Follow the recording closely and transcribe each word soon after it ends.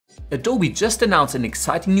Adobe just announced an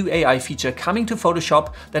exciting new AI feature coming to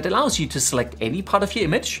Photoshop that allows you to select any part of your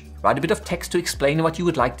image, write a bit of text to explain what you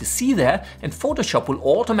would like to see there, and Photoshop will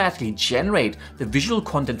automatically generate the visual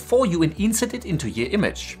content for you and insert it into your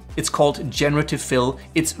image. It's called Generative Fill.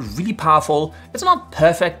 It's really powerful. It's not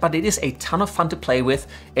perfect, but it is a ton of fun to play with,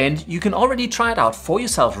 and you can already try it out for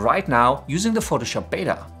yourself right now using the Photoshop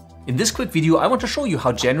beta. In this quick video, I want to show you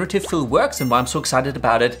how Generative Fill works and why I'm so excited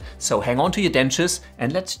about it. So hang on to your dentures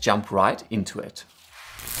and let's jump right into it.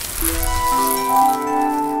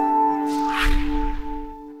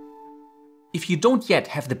 If you don't yet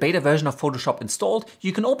have the beta version of Photoshop installed,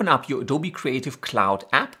 you can open up your Adobe Creative Cloud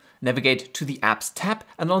app, navigate to the Apps tab,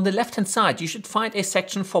 and on the left-hand side, you should find a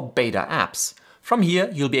section for beta apps. From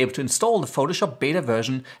here, you'll be able to install the Photoshop beta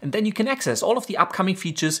version, and then you can access all of the upcoming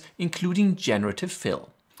features, including Generative Fill.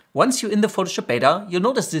 Once you're in the Photoshop beta, you'll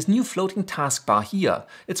notice this new floating taskbar here.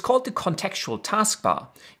 It's called the contextual taskbar.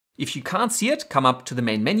 If you can't see it, come up to the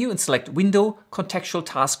main menu and select Window, Contextual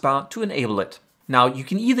Taskbar to enable it. Now you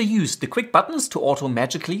can either use the quick buttons to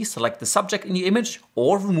auto-magically select the subject in your image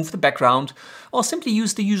or remove the background, or simply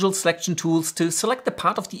use the usual selection tools to select the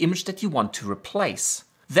part of the image that you want to replace.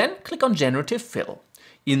 Then click on Generative Fill.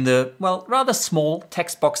 In the, well, rather small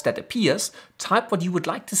text box that appears, type what you would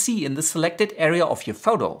like to see in the selected area of your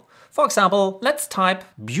photo. For example, let's type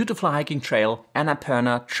beautiful hiking trail,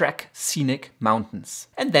 Annapurna Trek Scenic Mountains,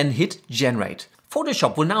 and then hit Generate.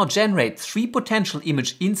 Photoshop will now generate 3 potential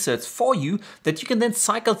image inserts for you that you can then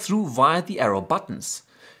cycle through via the arrow buttons.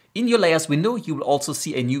 In your layers window, you will also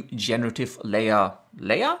see a new generative layer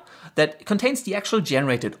that contains the actual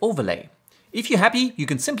generated overlay. If you're happy, you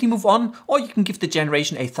can simply move on, or you can give the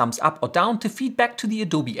generation a thumbs up or down to feedback to the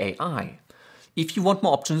Adobe AI. If you want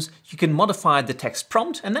more options, you can modify the text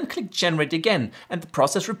prompt and then click Generate again, and the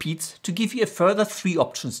process repeats to give you a further 3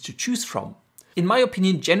 options to choose from. In my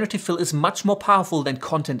opinion, Generative Fill is much more powerful than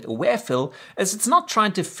Content-Aware Fill, as it's not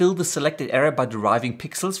trying to fill the selected area by deriving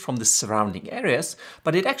pixels from the surrounding areas,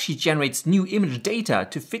 but it actually generates new image data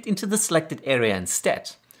to fit into the selected area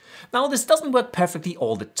instead. Now, this doesn't work perfectly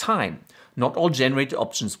all the time. Not all generated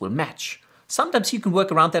options will match. Sometimes you can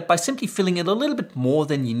work around that by simply filling in a little bit more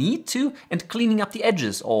than you need to and cleaning up the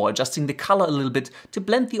edges or adjusting the color a little bit to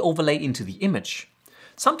blend the overlay into the image.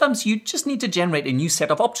 Sometimes you just need to generate a new set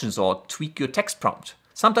of options or tweak your text prompt.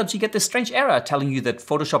 Sometimes you get this strange error telling you that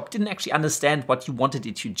Photoshop didn't actually understand what you wanted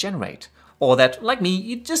it to generate, or that, like me,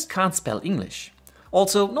 you just can't spell English.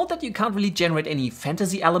 Also, note that you can't really generate any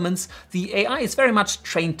fantasy elements. The AI is very much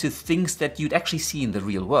trained to things that you'd actually see in the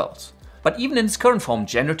real world. But even in its current form,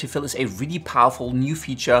 Generative Fill is a really powerful new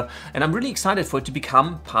feature, and I'm really excited for it to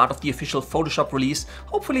become part of the official Photoshop release,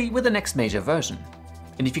 hopefully with the next major version.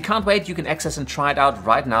 And if you can't wait, you can access and try it out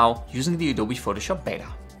right now using the Adobe Photoshop beta.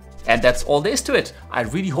 And that's all there is to it. I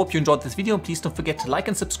really hope you enjoyed this video. Please don't forget to like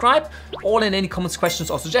and subscribe. All in any comments,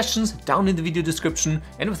 questions or suggestions down in the video description.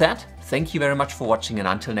 And with that, thank you very much for watching, and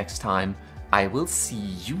until next time, I will see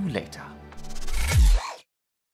you later.